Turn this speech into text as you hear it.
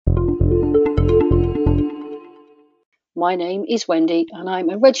My name is Wendy and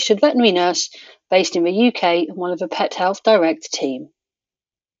I'm a registered veterinary nurse based in the UK and one of the Pet Health Direct team.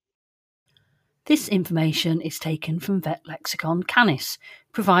 This information is taken from Vet Lexicon Canis,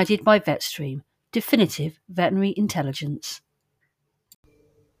 provided by VetStream, definitive veterinary intelligence.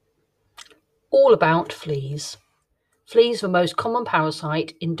 All about fleas. Fleas are the most common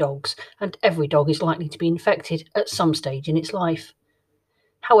parasite in dogs, and every dog is likely to be infected at some stage in its life.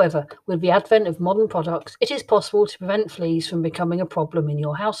 However, with the advent of modern products, it is possible to prevent fleas from becoming a problem in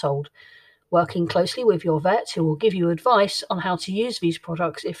your household. Working closely with your vet, who will give you advice on how to use these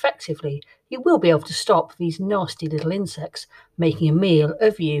products effectively, you will be able to stop these nasty little insects making a meal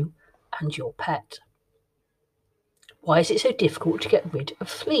of you and your pet. Why is it so difficult to get rid of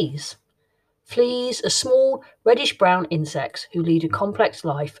fleas? Fleas are small, reddish-brown insects who lead a complex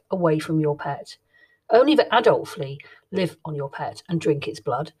life away from your pet. Only the adult flea live on your pet and drink its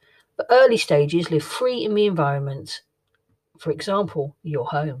blood. The early stages live free in the environment, for example, your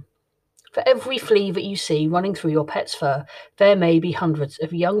home. For every flea that you see running through your pet's fur, there may be hundreds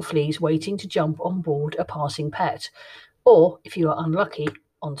of young fleas waiting to jump on board a passing pet, or, if you are unlucky,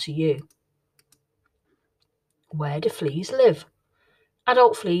 onto you. Where do fleas live?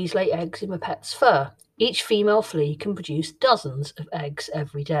 Adult fleas lay eggs in the pet's fur. Each female flea can produce dozens of eggs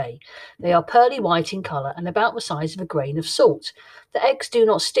every day. They are pearly white in colour and about the size of a grain of salt. The eggs do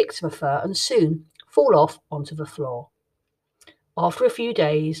not stick to the fur and soon fall off onto the floor. After a few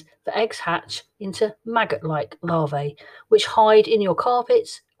days, the eggs hatch into maggot-like larvae, which hide in your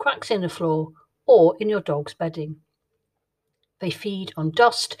carpets, cracks in the floor, or in your dog's bedding. They feed on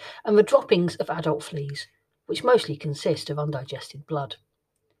dust and the droppings of adult fleas, which mostly consist of undigested blood.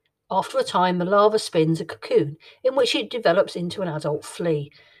 After a time, the larva spins a cocoon in which it develops into an adult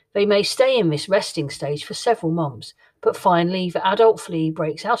flea. They may stay in this resting stage for several months, but finally the adult flea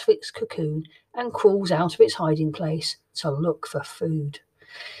breaks out of its cocoon and crawls out of its hiding place to look for food.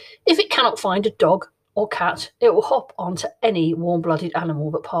 If it cannot find a dog or cat, it will hop onto any warm-blooded animal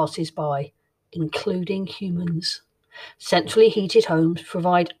that passes by, including humans. Centrally heated homes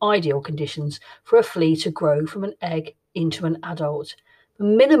provide ideal conditions for a flea to grow from an egg into an adult. The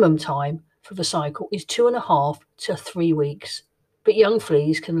minimum time for the cycle is 2.5 to 3 weeks, but young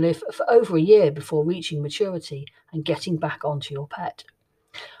fleas can live for over a year before reaching maturity and getting back onto your pet.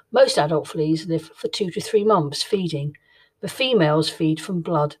 Most adult fleas live for 2 to 3 months feeding. The females feed from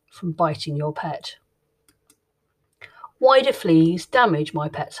blood from biting your pet. Why do fleas damage my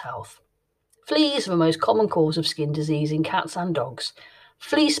pet's health? Fleas are the most common cause of skin disease in cats and dogs.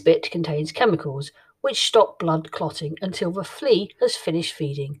 Flea spit contains chemicals which stop blood clotting until the flea has finished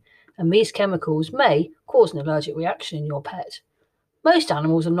feeding, and these chemicals may cause an allergic reaction in your pet. Most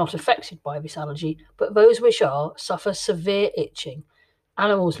animals are not affected by this allergy, but those which are suffer severe itching.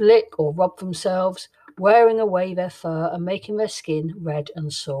 Animals lick or rub themselves, wearing away their fur and making their skin red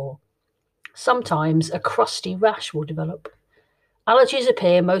and sore. Sometimes a crusty rash will develop. Allergies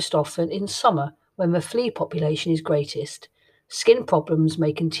appear most often in summer when the flea population is greatest. Skin problems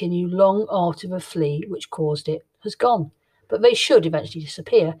may continue long after the flea which caused it has gone, but they should eventually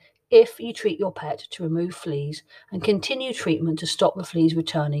disappear if you treat your pet to remove fleas and continue treatment to stop the fleas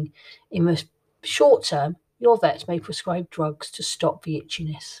returning. In the short term, your vet may prescribe drugs to stop the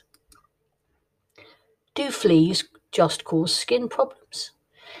itchiness. Do fleas just cause skin problems?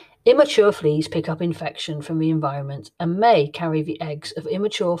 Immature fleas pick up infection from the environment and may carry the eggs of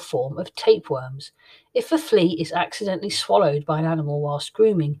immature form of tapeworms. If the flea is accidentally swallowed by an animal whilst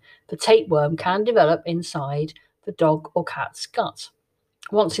grooming, the tapeworm can develop inside the dog or cat's gut.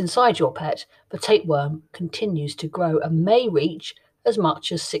 Once inside your pet, the tapeworm continues to grow and may reach as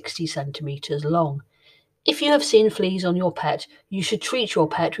much as 60 centimetres long. If you have seen fleas on your pet, you should treat your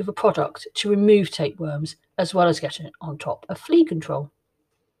pet with a product to remove tapeworms as well as getting on top of flea control.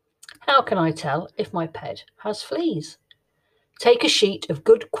 How can I tell if my pet has fleas? Take a sheet of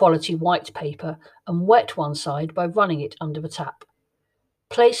good quality white paper and wet one side by running it under the tap.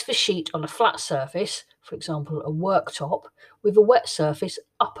 Place the sheet on a flat surface, for example a worktop, with the wet surface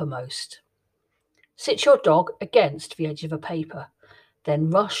uppermost. Sit your dog against the edge of the paper, then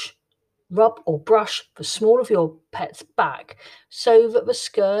rub or brush the small of your pet's back so that the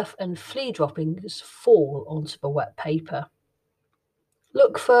scurf and flea droppings fall onto the wet paper.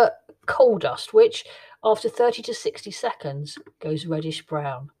 Look for coal dust, which, after 30 to 60 seconds, goes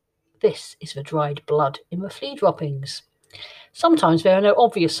reddish-brown. This is the dried blood in the flea droppings. Sometimes there are no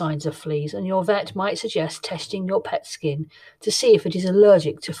obvious signs of fleas, and your vet might suggest testing your pet's skin to see if it is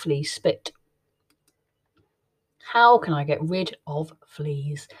allergic to flea spit. How can I get rid of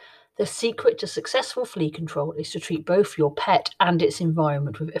fleas? The secret to successful flea control is to treat both your pet and its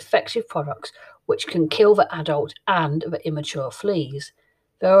environment with effective products which can kill the adult and the immature fleas.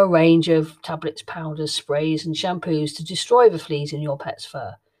 There are a range of tablets, powders, sprays, and shampoos to destroy the fleas in your pet's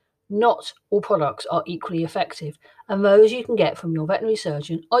fur. Not all products are equally effective, and those you can get from your veterinary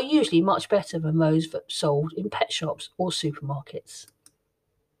surgeon are usually much better than those that are sold in pet shops or supermarkets.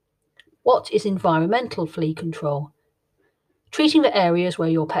 What is environmental flea control? Treating the areas where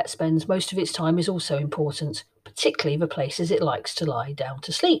your pet spends most of its time is also important, particularly the places it likes to lie down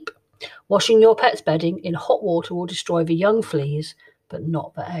to sleep. Washing your pet's bedding in hot water will destroy the young fleas, but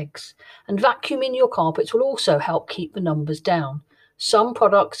not the eggs. And vacuuming your carpets will also help keep the numbers down. Some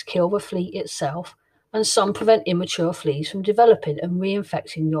products kill the flea itself, and some prevent immature fleas from developing and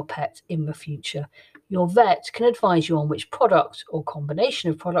reinfecting your pet in the future. Your vet can advise you on which product or combination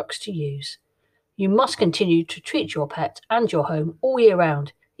of products to use. You must continue to treat your pet and your home all year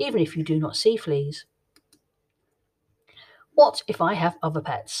round, even if you do not see fleas. What if I have other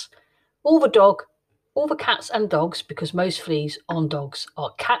pets? All the cats and dogs, because most fleas on dogs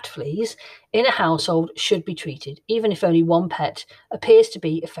are cat fleas, in a household should be treated, even if only one pet appears to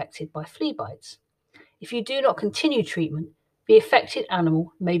be affected by flea bites. If you do not continue treatment, the affected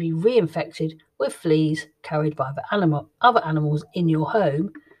animal may be reinfected with fleas carried by the other animals in your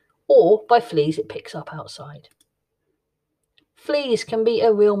home or by fleas it picks up outside. Fleas can be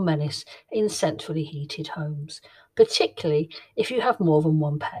a real menace in centrally heated homes, particularly if you have more than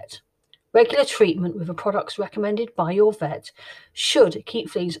one pet. Regular treatment with the products recommended by your vet should keep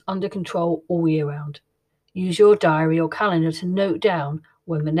fleas under control all year round. Use your diary or calendar to note down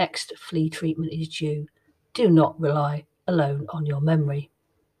when the next flea treatment is due. Do not rely alone on your memory.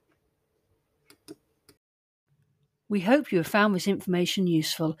 We hope you have found this information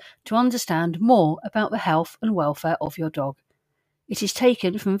useful to understand more about the health and welfare of your dog. It is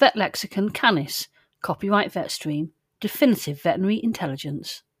taken from Vet Lexicon Canis, copyright VetStream, Definitive Veterinary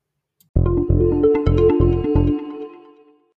Intelligence.